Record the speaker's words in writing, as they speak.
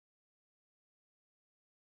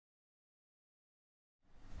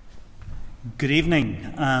Good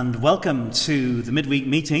evening and welcome to the midweek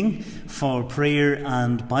meeting for prayer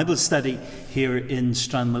and Bible study here in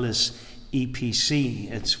Stranmillis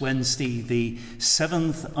EPC. It's Wednesday the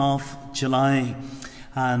 7th of July,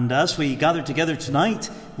 and as we gather together tonight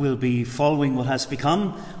we'll be following what has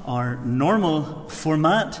become our normal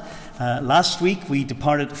format. Last week we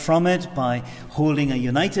departed from it by holding a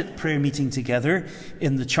united prayer meeting together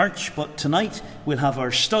in the church, but tonight we'll have our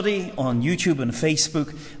study on YouTube and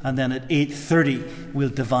Facebook, and then at 8:30 we'll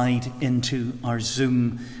divide into our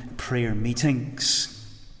Zoom prayer meetings.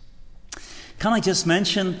 Can I just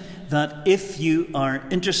mention that if you are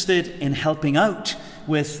interested in helping out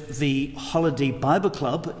with the Holiday Bible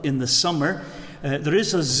Club in the summer, there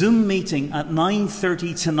is a Zoom meeting at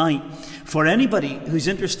 9:30 tonight for anybody who's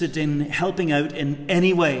interested in helping out in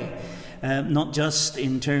any way, not just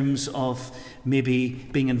in terms of maybe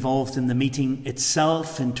being involved in the meeting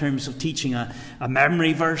itself, in terms of teaching a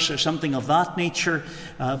memory verse or something of that nature,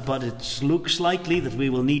 but it looks likely that we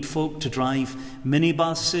will need folk to drive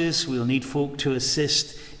minibuses, we'll need folk to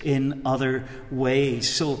assist in other ways.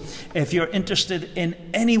 So if you're interested in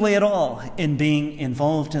any way at all in being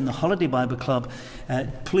involved in the Holiday Bible Club,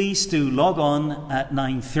 please do log on at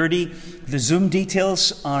 9:30. The Zoom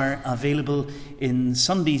details are available in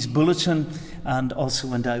Sunday's bulletin and also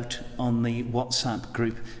went out on the WhatsApp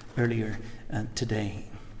group earlier today.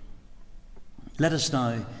 Let us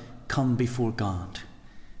now come before God.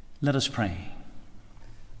 Let us pray.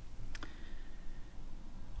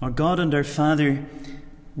 Our God and our Father,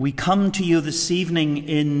 we come to you this evening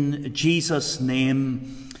in Jesus'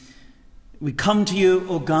 name. We come to you,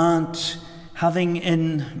 O God, having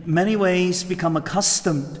in many ways become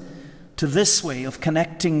accustomed to this way of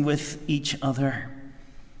connecting with each other.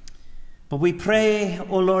 But we pray,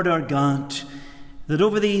 O Lord our God, that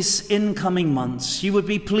over these incoming months you would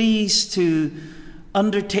be pleased to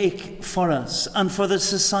undertake for us and for the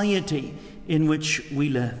society in which we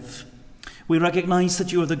live. We recognize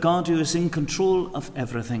that you are the God who is in control of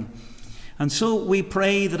everything. And so we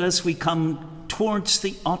pray that as we come towards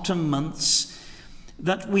the autumn months,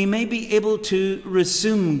 that we may be able to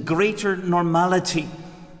resume greater normality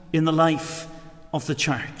in the life of the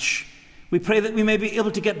church. We pray that we may be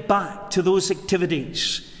able to get back to those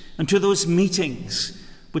activities and to those meetings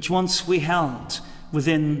which once we held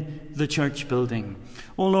within the church building.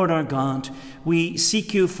 O Lord our God, we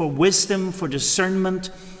seek you for wisdom, for discernment,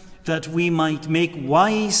 that we might make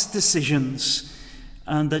wise decisions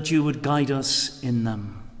and that you would guide us in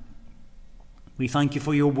them. We thank you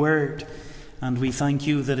for your word, and we thank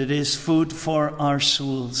you that it is food for our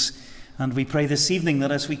souls. And we pray this evening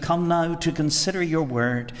that as we come now to consider your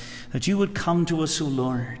word, that you would come to us, O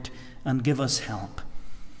Lord, and give us help.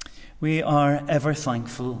 We are ever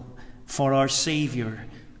thankful for our Saviour,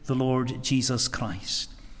 the Lord Jesus Christ.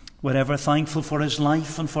 We're ever thankful for his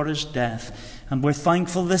life and for his death. And we're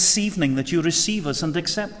thankful this evening that you receive us and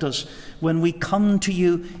accept us when we come to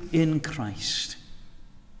you in Christ.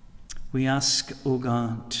 We ask, O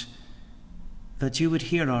God, that you would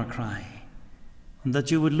hear our cry and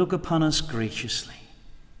that you would look upon us graciously.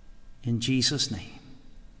 In Jesus' name,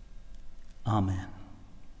 amen.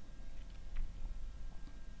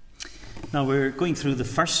 Now we're going through the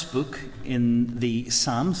first book in the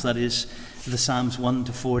Psalms, that is the Psalms 1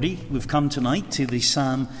 to 40. We've come tonight to the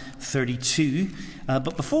Psalm 32.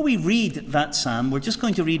 But before we read that psalm, we're just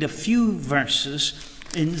going to read a few verses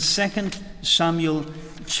in 2 Samuel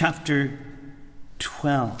chapter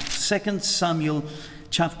 12. 2 Samuel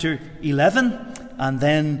chapter 11, and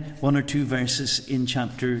then one or two verses in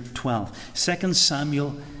chapter 12. 2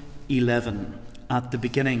 Samuel 11 at the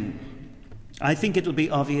beginning. I think it'll be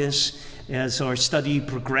obvious as our study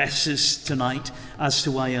progresses tonight as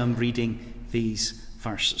to why I'm reading these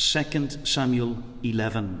verses. 2 Samuel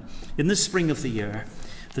 11. In the spring of the year,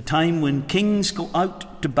 the time when kings go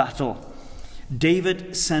out to battle,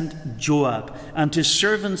 David sent Joab and his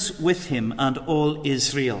servants with him and all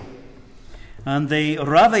Israel. And they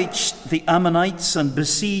ravaged the Ammonites and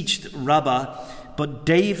besieged Rabbah, but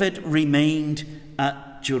David remained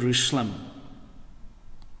at Jerusalem.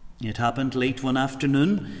 It happened late one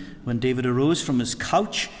afternoon when David arose from his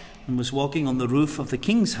couch and was walking on the roof of the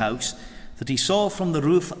king's house, that he saw from the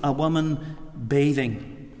roof a woman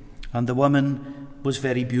bathing, and the woman was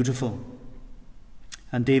very beautiful.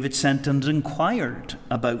 And David sent and inquired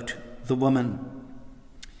about the woman.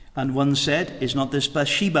 And one said, "Is not this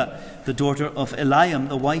Bathsheba, the daughter of Eliam,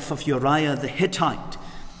 the wife of Uriah the Hittite?"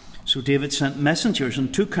 So David sent messengers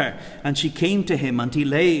and took her, and she came to him, and he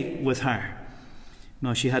lay with her.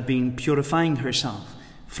 Now she had been purifying herself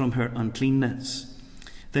from her uncleanness.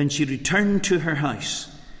 Then she returned to her house,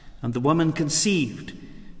 and the woman conceived,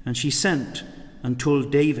 And she sent and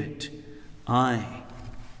told David, I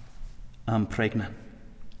am pregnant.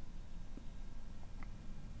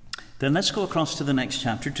 Then let's go across to the next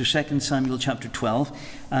chapter, to 2 Samuel chapter 12.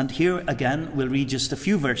 And here again, we'll read just a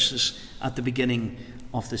few verses at the beginning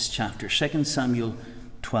of this chapter. 2 Samuel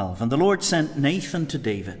 12. And the Lord sent Nathan to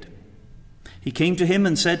David. He came to him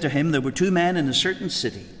and said to him, there were two men in a certain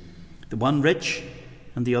city, the one rich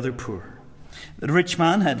and the other poor. The rich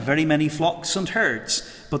man had very many flocks and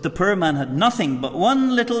herds, but the poor man had nothing but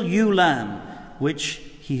one little ewe lamb, which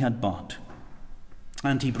he had bought.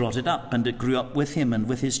 And he brought it up, and it grew up with him and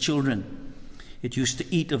with his children. It used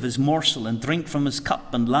to eat of his morsel and drink from his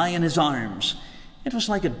cup and lie in his arms. It was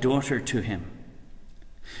like a daughter to him.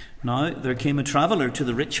 Now there came a traveller to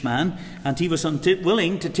the rich man, and he was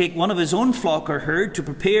unwilling to take one of his own flock or herd to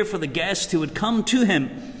prepare for the guest who had come to him.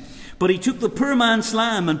 But he took the poor man's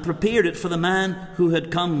lamb and prepared it for the man who had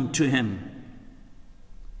come to him.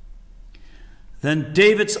 Then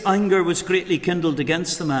David's anger was greatly kindled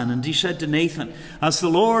against the man, and he said to Nathan, as the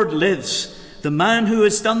Lord lives, the man who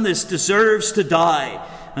has done this deserves to die,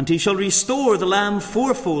 and he shall restore the lamb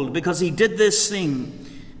fourfold, because he did this thing,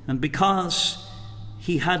 and because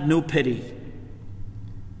he had no pity.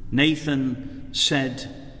 Nathan said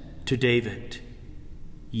to David,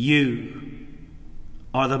 you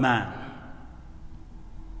are the man.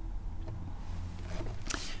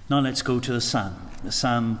 Now let's go to the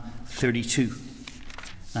Psalm 32.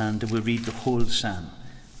 And we'll read the whole psalm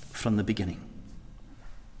from the beginning.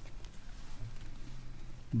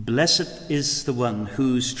 Blessed is the one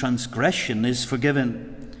whose transgression is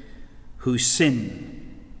forgiven, whose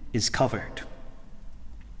sin is covered.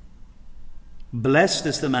 Blessed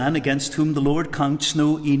is the man against whom the Lord counts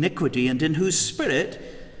no iniquity, and in whose spirit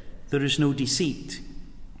there is no deceit.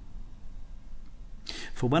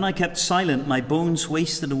 For when I kept silent, my bones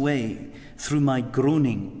wasted away through my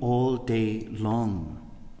groaning all day long.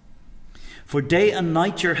 For day and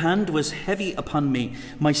night your hand was heavy upon me.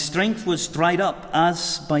 My strength was dried up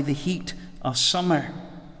as by the heat of summer.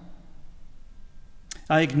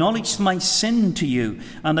 I acknowledged my sin to you,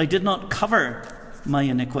 and I did not cover my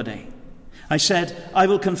iniquity. I said, I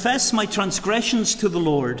will confess my transgressions to the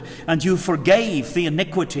Lord, and you forgave the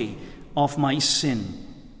iniquity of my sin.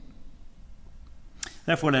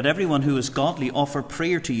 Therefore let everyone who is godly offer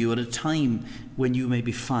prayer to you at a time when you may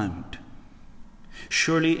be found.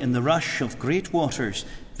 Surely in the rush of great waters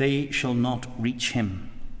they shall not reach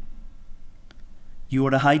him. You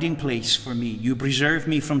are a hiding place for me. You preserve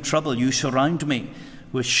me from trouble. You surround me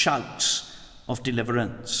with shouts of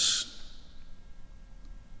deliverance.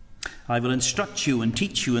 I will instruct you and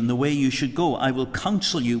teach you in the way you should go. I will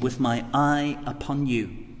counsel you with my eye upon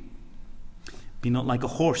you. Be not like a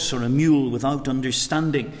horse or a mule without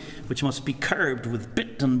understanding, which must be curbed with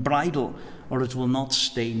bit and bridle, or it will not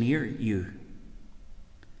stay near you.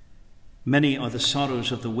 Many are the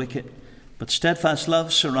sorrows of the wicked, but steadfast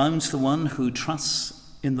love surrounds the one who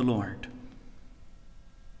trusts in the Lord.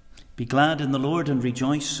 Be glad in the Lord and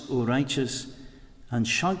rejoice, O righteous, and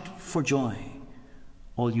shout for joy,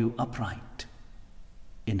 all you upright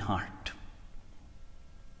in heart.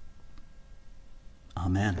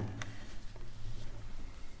 Amen.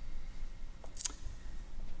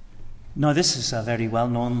 Now this is a very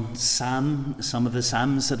well-known psalm. Some of the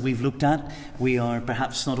psalms that we've looked at, we are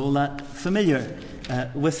perhaps not all that familiar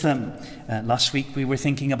with them. Last week we were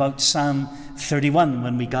thinking about Psalm 31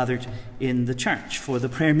 when we gathered in the church for the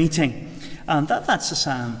prayer meeting. And that's a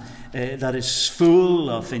psalm that is full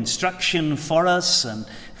of instruction for us and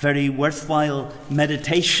very worthwhile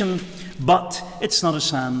meditation, but it's not a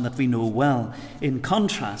psalm that we know well, in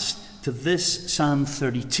contrast to this Psalm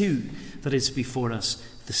 32 that is before us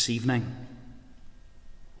this evening.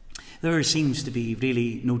 There seems to be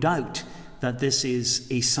really no doubt that this is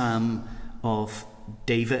a psalm of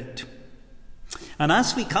David. And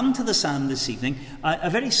as we come to the psalm this evening, I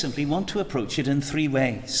very simply want to approach it in three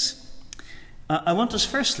ways. I want us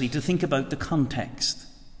firstly to think about the context.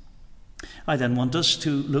 I then want us to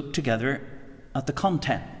look together at the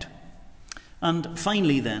content. And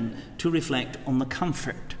finally then to reflect on the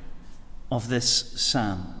comfort of this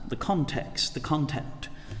psalm. The context, the content,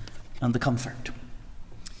 and the comfort.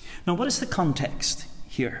 Now, what is the context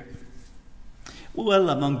here? Well,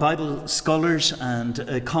 among Bible scholars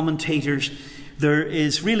and commentators, there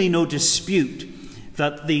is really no dispute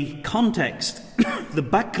that the context, the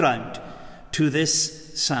background to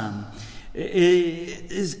this psalm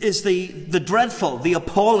is the dreadful, the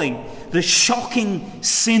appalling, the shocking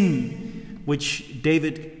sin which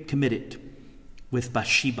David committed with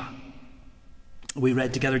Bathsheba. We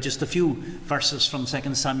read together just a few verses from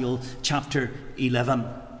 2 Samuel chapter 11.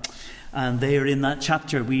 And there in that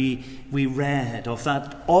chapter we read of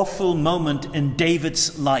that awful moment in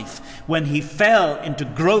David's life when he fell into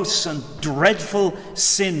gross and dreadful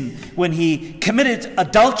sin, when he committed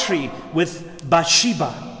adultery with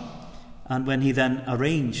Bathsheba, and when he then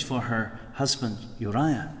arranged for her husband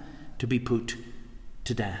Uriah to be put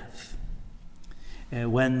to death.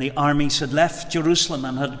 When the armies had left Jerusalem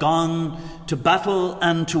and had gone to battle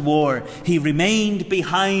and to war, he remained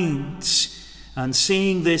behind, and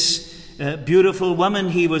seeing this beautiful woman,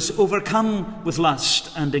 he was overcome with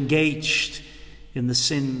lust and engaged in the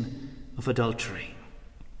sin of adultery.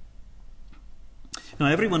 Now,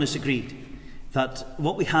 everyone has agreed that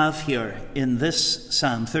what we have here in this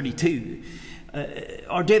Psalm 32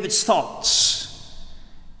 are David's thoughts.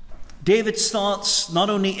 David's thoughts not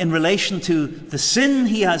only in relation to the sin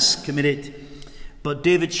he has committed, but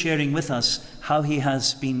David sharing with us how he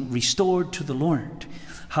has been restored to the Lord,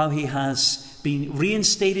 how he has been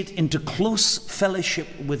reinstated into close fellowship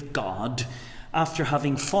with God after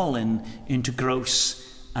having fallen into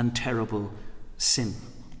gross and terrible sin.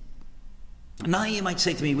 Now you might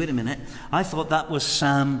say to me, wait a minute, I thought that was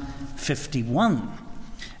Psalm 51.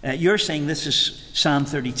 You're saying this is Psalm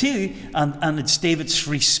 32, and it's David's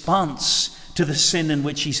response to the sin in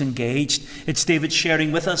which he's engaged. It's David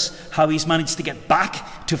sharing with us how he's managed to get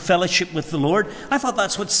back to fellowship with the Lord. I thought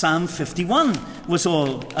that's what Psalm 51 was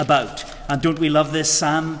all about. And don't we love this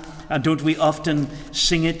psalm? And don't we often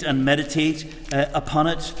sing it and meditate upon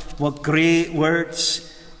it? What great words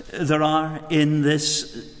there are in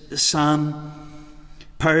this psalm.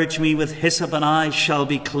 Purge me with hyssop, and I shall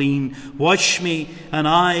be clean. Wash me, and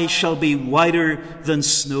I shall be whiter than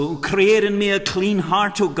snow. Create in me a clean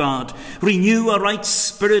heart, O God. Renew a right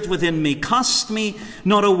spirit within me. Cast me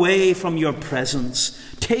not away from your presence.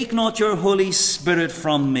 Take not your Holy Spirit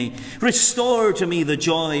from me. Restore to me the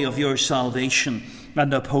joy of your salvation,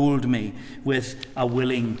 and uphold me with a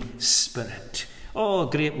willing spirit. Oh,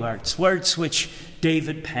 great words. Words which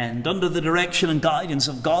David penned under the direction and guidance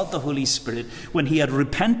of God the Holy Spirit when he had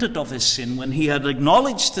repented of his sin, when he had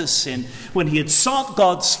acknowledged his sin, when he had sought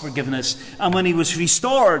God's forgiveness, and when he was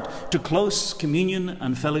restored to close communion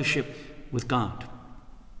and fellowship with God.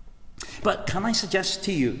 But can I suggest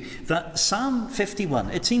to you that Psalm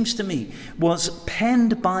 51, it seems to me, was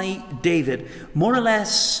penned by David more or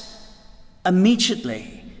less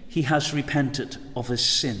immediately he has repented of his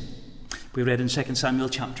sin. We read in 2 Samuel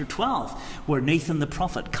chapter 12, where Nathan the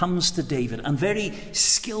prophet comes to David and very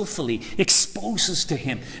skillfully exposes to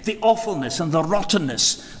him the awfulness and the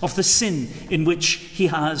rottenness of the sin in which he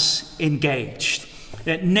has engaged.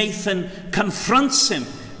 Nathan confronts him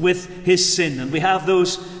with his sin, and we have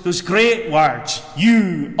those great words,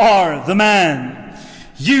 "You are the man.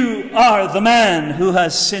 You are the man who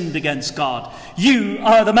has sinned against God. You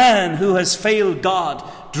are the man who has failed God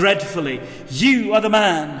dreadfully. You are the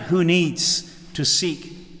man who needs to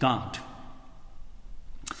seek God."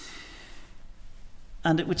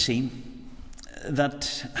 And it would seem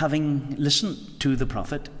that having listened to the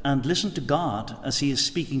prophet and listened to God as he is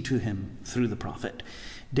speaking to him through the prophet,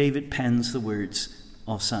 David pens the words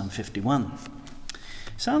of Psalm 51.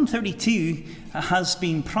 Psalm 32 has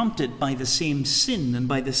been prompted by the same sin and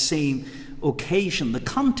by the same occasion. The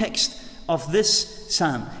context of this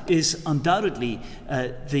psalm is undoubtedly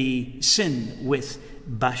the sin with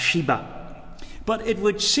Bathsheba. But it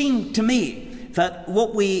would seem to me that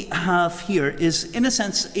what we have here is, in a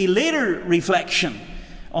sense, a later reflection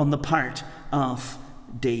on the part of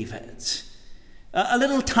David. A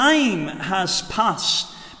little time has passed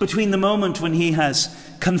between the moment when he has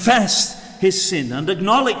confessed his sin and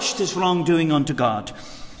acknowledged his wrongdoing unto God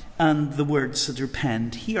and the words that are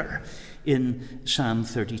penned here in Psalm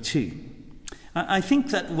 32. I think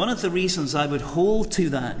that one of the reasons I would hold to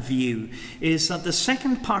that view is that the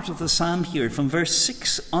second part of the psalm here, from verse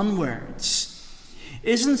 6 onwards,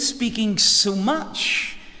 isn't speaking so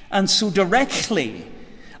much and so directly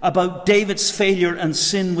about David's failure and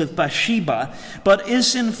sin with Bathsheba, but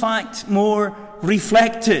is in fact more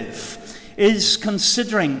reflective, is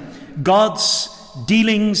considering God's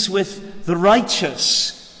dealings with the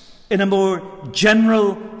righteous in a more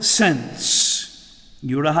general sense.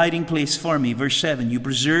 "You're a hiding place for me," verse 7. "You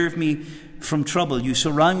preserve me from trouble. You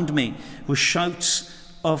surround me with shouts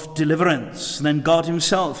of deliverance." And then God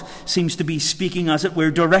himself seems to be speaking, as it were,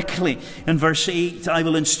 directly. In verse 8, "I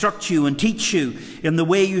will instruct you and teach you in the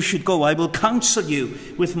way you should go. I will counsel you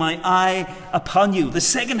with my eye upon you." The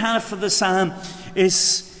second half of the psalm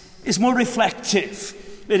is more reflective.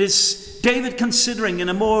 It is David considering in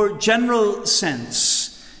a more general sense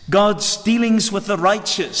God's dealings with the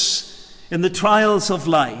righteous in the trials of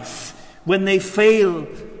life when they fail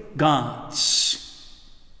God.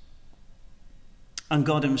 and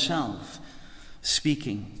God himself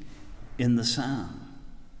speaking in the psalm.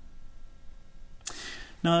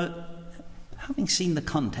 Now, having seen the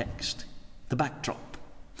context, the backdrop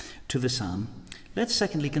to the psalm, let's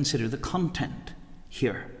secondly consider the content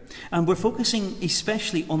here. And we're focusing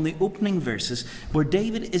especially on the opening verses where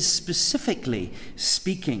David is specifically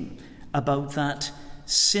speaking about that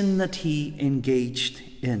sin that he engaged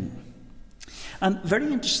in. And very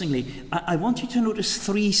interestingly, I want you to notice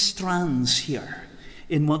three strands here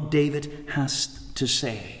in what David has to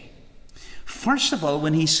say. First of all,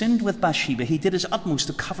 when he sinned with Bathsheba, he did his utmost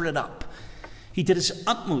to cover it up. He did his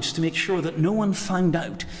utmost to make sure that no one found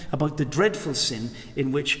out about the dreadful sin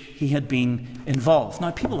in which he had been involved.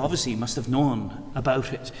 Now, people obviously must have known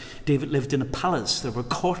about it. David lived in a palace. There were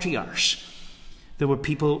courtiers. There were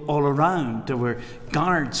people all around. There were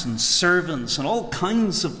guards and servants and all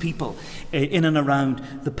kinds of people in and around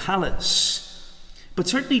the palace. But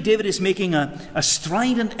certainly David is making a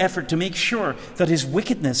strident effort to make sure that his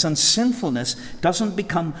wickedness and sinfulness doesn't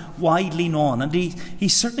become widely known. And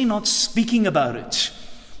he's certainly not speaking about it.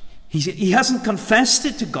 He hasn't confessed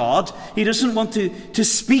it to God. He doesn't want to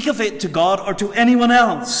speak of it to God or to anyone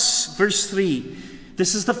else. Verse 3,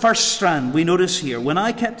 this is the first strand we notice here. When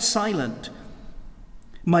I kept silent,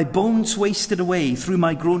 my bones wasted away through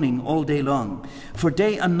my groaning all day long. For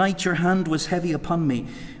day and night your hand was heavy upon me.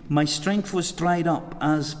 My strength was dried up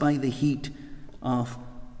as by the heat of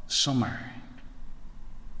summer.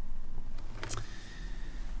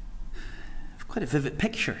 Quite a vivid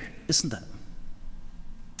picture, isn't it?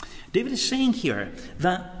 David is saying here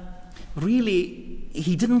that really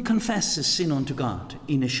he didn't confess his sin unto God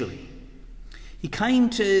initially. He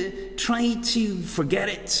kind of tried to forget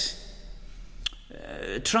it,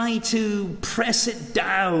 tried to press it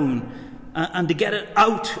down and to get it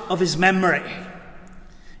out of his memory.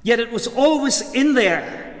 Yet it was always in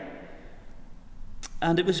there,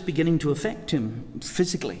 and it was beginning to affect him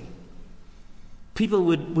physically. People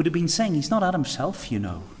would have been saying, he's not at himself, you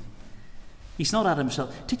know. He's not at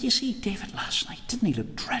himself. Did you see David last night? Didn't he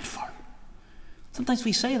look dreadful? Sometimes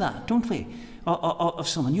we say that, don't we, of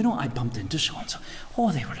someone. You know, I bumped into so-and-so.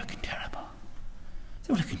 Oh, they were looking terrible.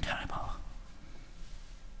 They were looking terrible.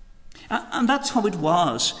 And that's how it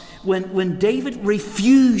was when David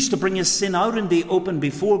refused to bring his sin out in the open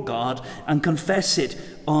before God and confess it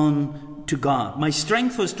unto God. My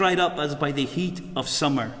strength was dried up as by the heat of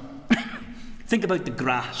summer. Think about the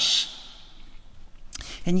grass.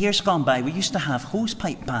 In years gone by, we used to have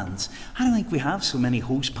hosepipe bands. I don't think we have so many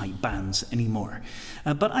hosepipe bands anymore.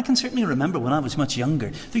 But I can certainly remember when I was much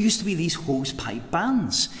younger, there used to be these hosepipe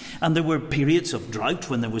bands. And there were periods of drought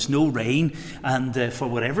when there was no rain. And for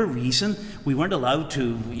whatever reason, we weren't allowed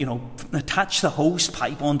to, attach the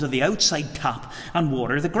hosepipe onto the outside tap and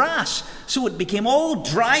water the grass. So it became all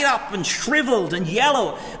dried up and shriveled and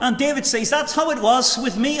yellow. And David says, that's how it was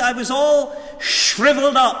with me. I was all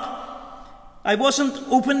shriveled up. I wasn't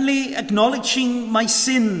openly acknowledging my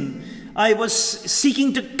sin. I was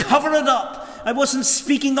seeking to cover it up. I wasn't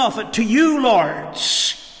speaking of it to you, Lord.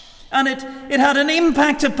 And it had an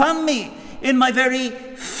impact upon me in my very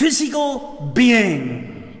physical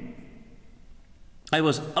being. I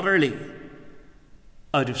was utterly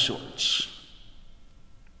out of sorts.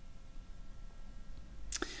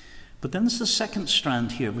 But then there's the second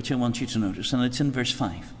strand here, which I want you to notice, and it's in verse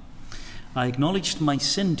 5. I acknowledged my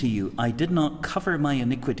sin to you. I did not cover my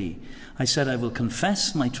iniquity. I said, I will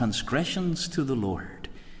confess my transgressions to the Lord.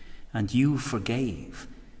 And you forgave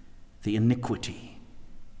the iniquity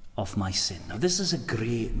of my sin. Now, this is a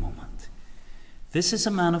great moment. This is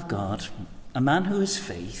a man of God, a man who has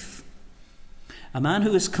faith, a man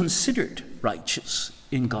who is considered righteous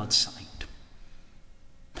in God's sight,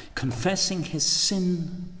 confessing his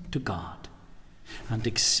sin to God and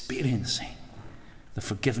experiencing the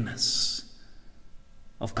forgiveness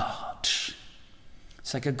of God.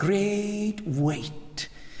 It's like a great weight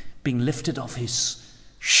being lifted off his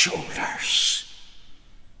shoulders.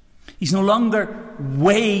 He's no longer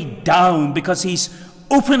weighed down because he's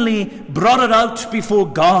openly brought it out before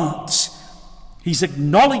God. He's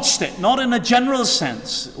acknowledged it, not in a general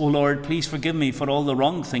sense. Oh Lord, please forgive me for all the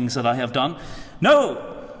wrong things that I have done.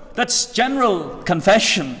 No, that's general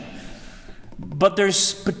confession. But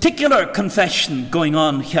there's particular confession going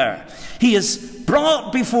on here. He is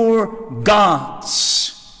brought before God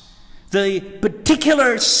the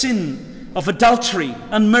particular sin of adultery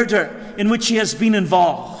and murder in which he has been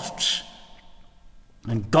involved.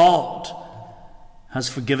 And God has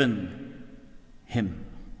forgiven him.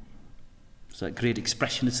 There's that great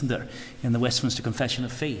expression, isn't there, in the Westminster Confession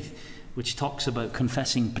of Faith, which talks about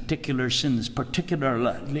confessing particular sins,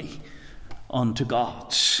 particularly unto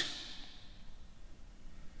God.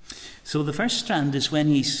 So the first strand is when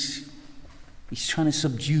he's trying to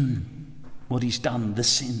subdue what he's done, the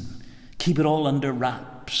sin, keep it all under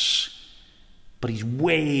wraps. But he's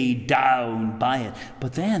weighed down by it.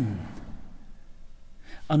 But then,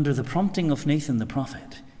 under the prompting of Nathan the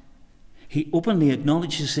prophet, he openly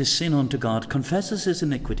acknowledges his sin unto God, confesses his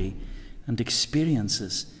iniquity, and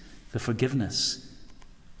experiences the forgiveness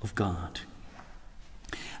of God.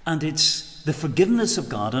 And it's the forgiveness of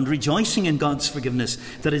God and rejoicing in God's forgiveness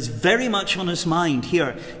that is very much on his mind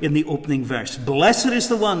here in the opening verse. Blessed is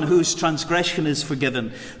the one whose transgression is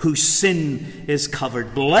forgiven, whose sin is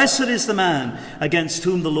covered. Blessed is the man against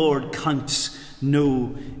whom the Lord counts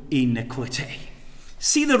no iniquity.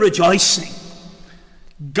 See the rejoicing.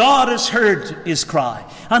 God has heard his cry,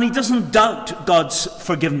 and he doesn't doubt God's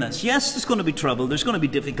forgiveness. Yes, there's going to be trouble, there's going to be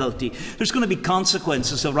difficulty, there's going to be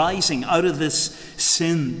consequences arising out of this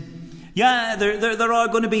sin. Yeah, there are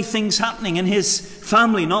going to be things happening in his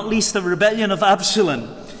family, not least the rebellion of Absalom,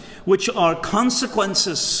 which are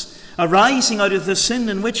consequences arising out of the sin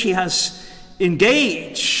in which he has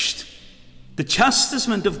engaged. The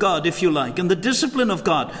chastisement of God, if you like, and the discipline of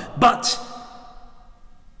God. But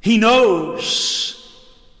he knows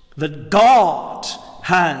that God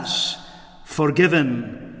has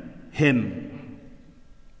forgiven him.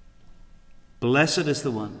 Blessed is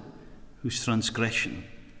the one whose transgression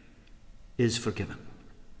is forgiven.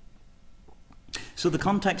 So the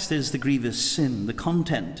context is the grievous sin. The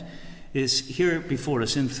content is here before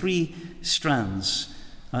us in three strands.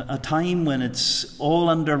 A time when it's all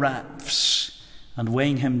under wraps and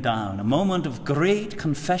weighing him down. A moment of great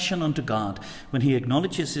confession unto God when he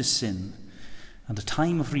acknowledges his sin. And a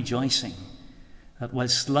time of rejoicing that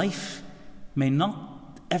whilst life may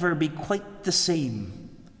not ever be quite the same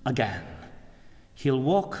again, he'll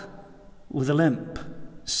walk with a limp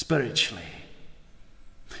spiritually.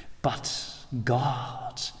 But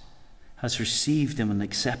God has received him and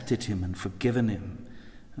accepted him and forgiven him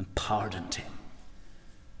and pardoned him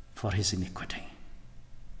for his iniquity.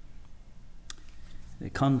 The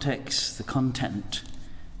context, the content,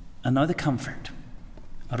 and now the comfort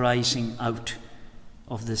arising out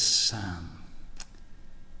of this psalm.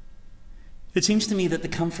 It seems to me that the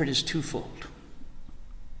comfort is twofold.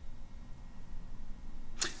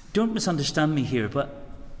 Don't misunderstand me here, but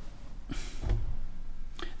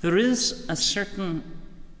there is a certain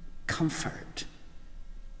comfort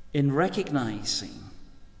in recognizing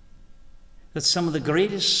that some of the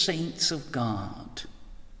greatest saints of God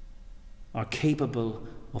are capable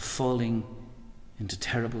of falling into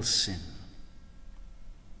terrible sin.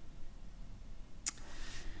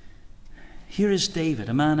 Here is David,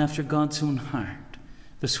 a man after God's own heart,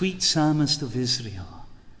 the sweet psalmist of Israel,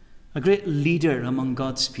 a great leader among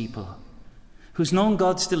God's people, who's known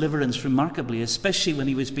God's deliverance remarkably, especially when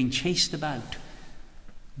he was being chased about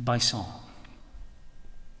by Saul.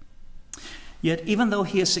 Yet even though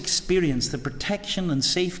he has experienced the protection and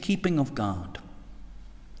safekeeping of God,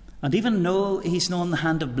 and even though he's known the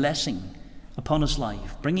hand of blessing upon his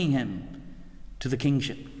life, bringing him to the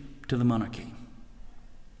kingship, to the monarchy,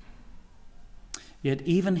 yet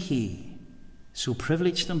even he, so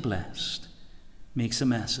privileged and blessed, makes a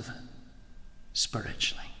mess of it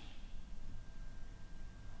spiritually.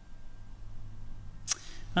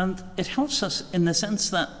 And it helps us in the sense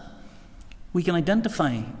that we can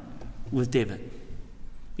identify with David.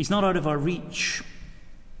 He's not out of our reach.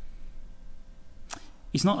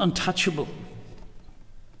 He's not untouchable.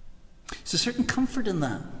 There's a certain comfort in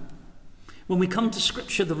that. When we come to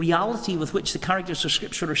Scripture, the reality with which the characters of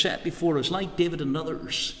Scripture are set before us, like David and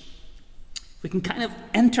others, we can kind of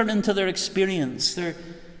enter into their experience. They're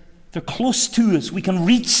close to us. We can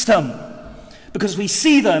reach them because we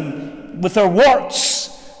see them with their warts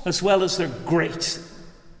as well as their great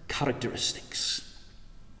characteristics.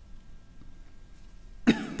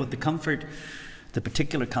 But the comfort, the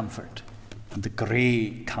particular comfort, and the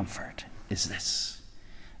great comfort is this: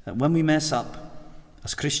 that when we mess up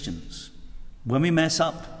as Christians, when we mess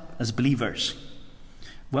up as believers,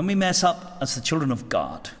 when we mess up as the children of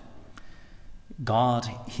God, God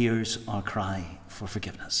hears our cry for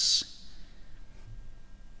forgiveness.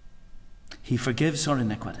 He forgives our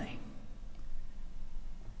iniquity,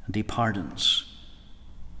 and he pardons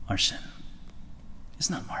our sin.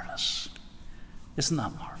 Isn't that marvelous? Isn't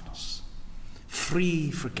that marvelous?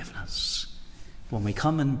 Free forgiveness when we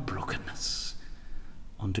come in brokenness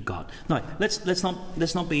unto God. Now, let's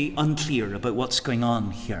not be unclear about what's going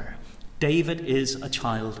on here. David is a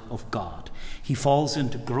child of God. He falls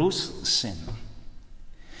into gross sin.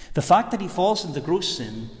 The fact that he falls into gross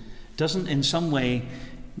sin doesn't in some way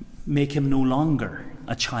make him no longer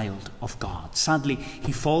a child of God. Sadly,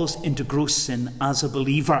 he falls into gross sin as a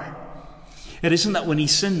believer. It isn't that when he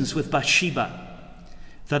sins with Bathsheba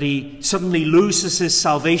that he suddenly loses his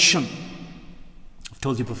salvation. I've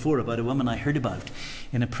told you before about a woman I heard about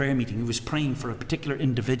in a prayer meeting who was praying for a particular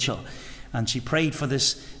individual. And she prayed for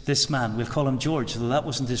this man. We'll call him George, though that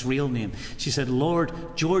wasn't his real name. She said, Lord,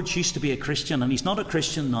 George used to be a Christian, and he's not a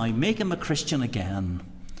Christian now. Make him a Christian again.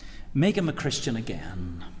 Make him a Christian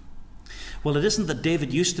again. Well, it isn't that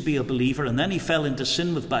David used to be a believer, and then he fell into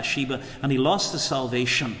sin with Bathsheba, and he lost his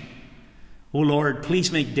salvation. Oh, Lord,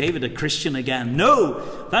 please make David a Christian again.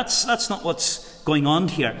 No, that's not what's going on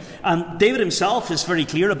here. And David himself is very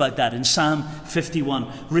clear about that in Psalm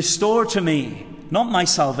 51. Restore to me, not my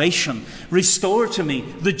salvation, restore to me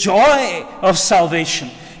the joy of salvation.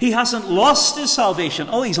 He hasn't lost his salvation.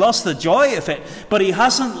 Oh, he's lost the joy of it, but he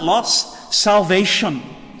hasn't lost salvation.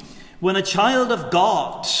 When a child of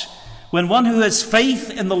God, when one who has faith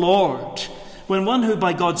in the Lord, when one who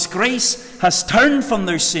by God's grace has turned from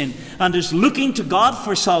their sin and is looking to God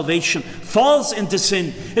for salvation falls into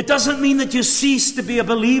sin, it doesn't mean that you cease to be a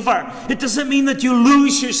believer. It doesn't mean that you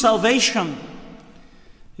lose your salvation.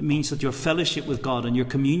 It means that your fellowship with God and your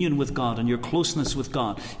communion with God and your closeness with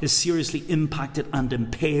God is seriously impacted and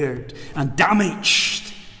impaired and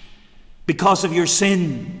damaged because of your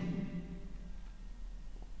sin.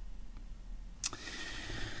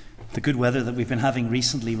 The good weather that we've been having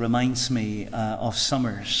recently reminds me of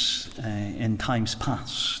summers in times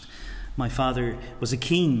past. My father was a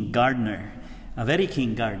keen gardener, a very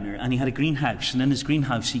keen gardener, and he had a greenhouse, and in his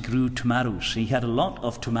greenhouse he grew tomatoes. He had a lot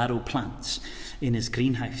of tomato plants in his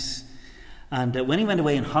greenhouse. And when he went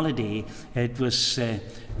away on holiday, it was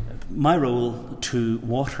my role to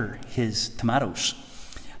water his tomatoes.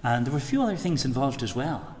 And there were a few other things involved as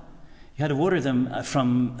well. You had to water them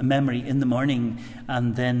from memory in the morning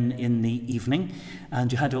and then in the evening.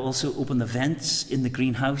 And you had to also open the vents in the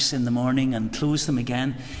greenhouse in the morning and close them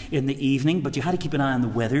again in the evening. But you had to keep an eye on the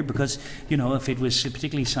weather because, you know, if it was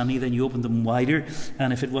particularly sunny, then you opened them wider.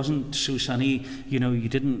 And if it wasn't so sunny, you know, you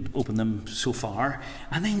didn't open them so far.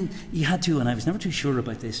 And then you had to, and I was never too sure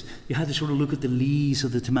about this, you had to sort of look at the leaves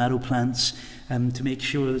of the tomato plants to make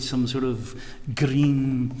sure that some sort of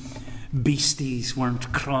green beasties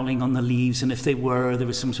weren't crawling on the leaves, and if they were, there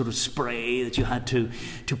was some sort of spray that you had to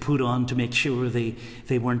put on to make sure they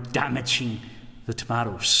weren't damaging the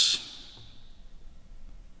tomatoes.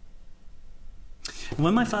 And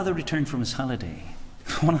when my father returned from his holiday,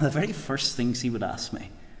 one of the very first things he would ask me,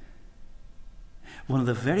 one of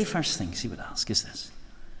the very first things he would ask is this: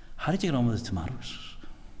 how did you get on with the tomatoes?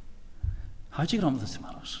 How did you get on with the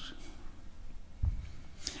tomatoes?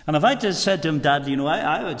 And if I just said to him, Dad, you know,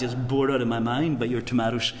 I was just bored out of my mind by your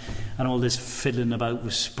tomatoes and all this fiddling about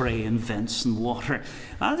with spray and vents and water,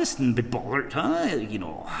 I just didn't be bothered. You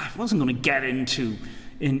know, I wasn't going to get into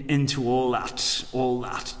all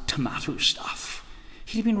that tomato stuff.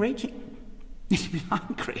 He'd have been raging. He'd have been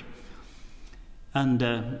angry. And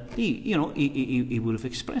he would have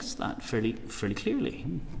expressed that fairly clearly.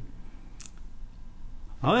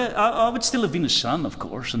 I would still have been his son, of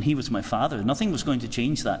course, and he was my father. Nothing was going to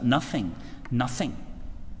change that. Nothing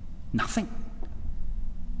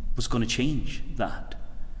was going to change that.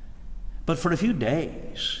 But for a few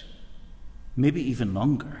days, maybe even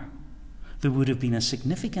longer, there would have been a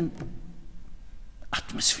significant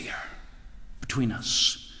atmosphere between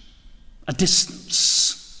us, a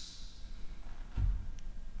distance.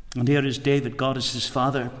 And here is David. God is his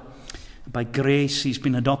father. By grace, he's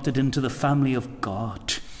been adopted into the family of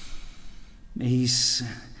God. He's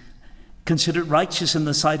considered righteous in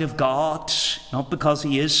the sight of God, not because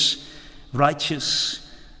he is righteous,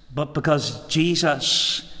 but because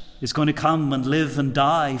Jesus is going to come and live and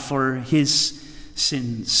die for his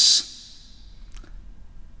sins.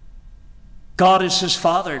 God is his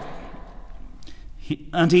father,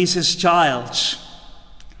 and he's his child.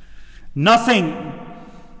 Nothing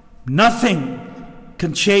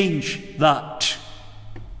can change that.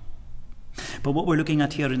 But what we're looking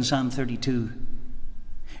at here in Psalm 32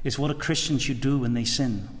 is what a Christian should do when they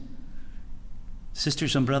sin.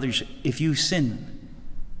 Sisters and brothers, if you sin,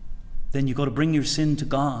 then you've got to bring your sin to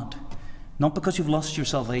God. Not because you've lost your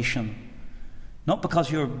salvation, not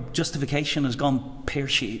because your justification has gone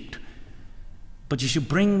pear-shaped, but you should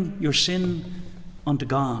bring your sin unto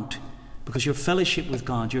God, because your fellowship with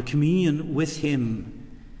God, your communion with him,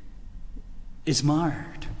 is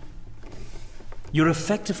marred. Your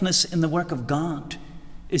effectiveness in the work of God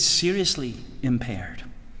is seriously impaired.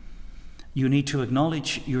 You need to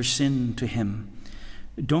acknowledge your sin to him.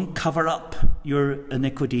 Don't cover up your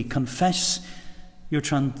iniquity. Confess your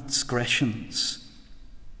transgressions,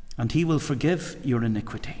 and he will forgive your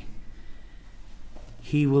iniquity.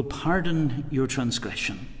 He will pardon your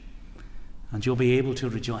transgression, And you'll be able to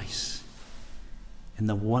rejoice in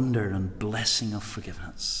the wonder and blessing of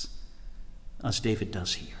forgiveness, as David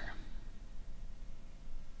does here.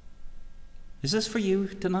 Is this for you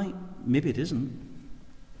tonight? Maybe it isn't.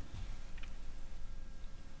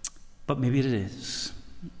 But maybe it is.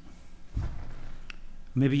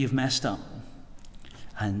 Maybe you've messed up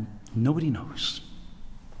and nobody knows.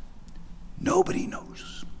 Nobody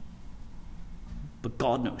knows. But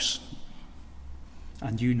God knows.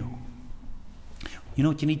 And you know. You know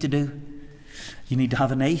what you need to do? You need to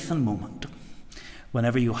have an Nathan moment.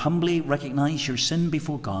 Whenever you humbly recognize your sin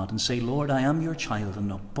before God and say, Lord, I am your child,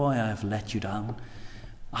 and oh, boy, I have let you down.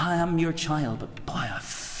 I am your child, but boy, I've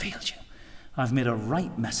failed you. I've made a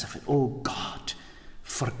right mess of it. Oh God,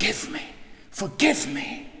 forgive me. Forgive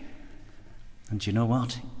me. And you know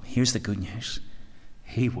what? Here's the good news.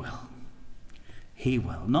 He will. He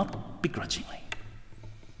will. Not begrudgingly,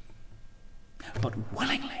 but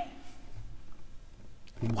willingly.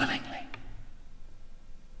 Willingly.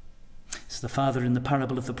 As the father in the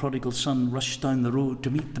parable of the prodigal son rushed down the road to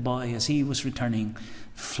meet the boy as he was returning,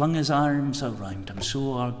 flung his arms around him,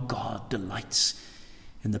 so our God delights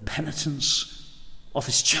in the penitence of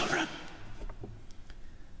his children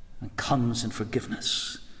and comes in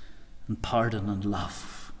forgiveness and pardon and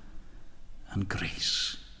love and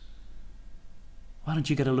grace. Why don't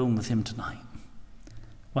you get alone with him tonight?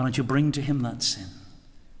 Why don't you bring to him that sin,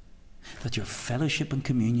 that your fellowship and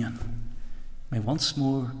communion may once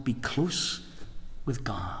more be close with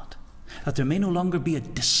God, that there may no longer be a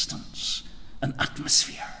distance, an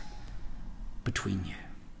atmosphere between you.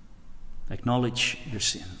 Acknowledge your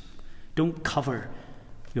sin. Don't cover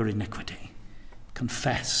your iniquity.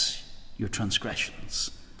 Confess your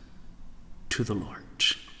transgressions to the Lord.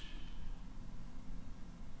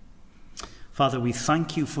 Father, we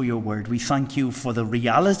thank you for your word. We thank you for the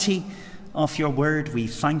reality of your word. We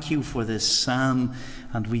thank you for this psalm,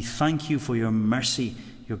 and we thank you for your mercy,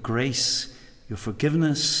 your grace, your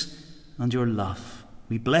forgiveness, and your love.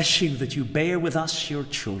 We bless you that you bear with us, your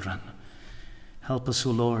children. Help us,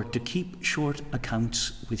 O Lord, to keep short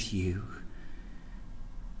accounts with you.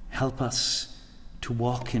 Help us to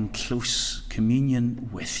walk in close communion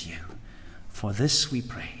with you. For this we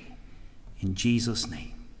pray, in Jesus'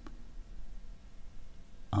 name.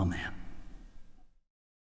 Amen.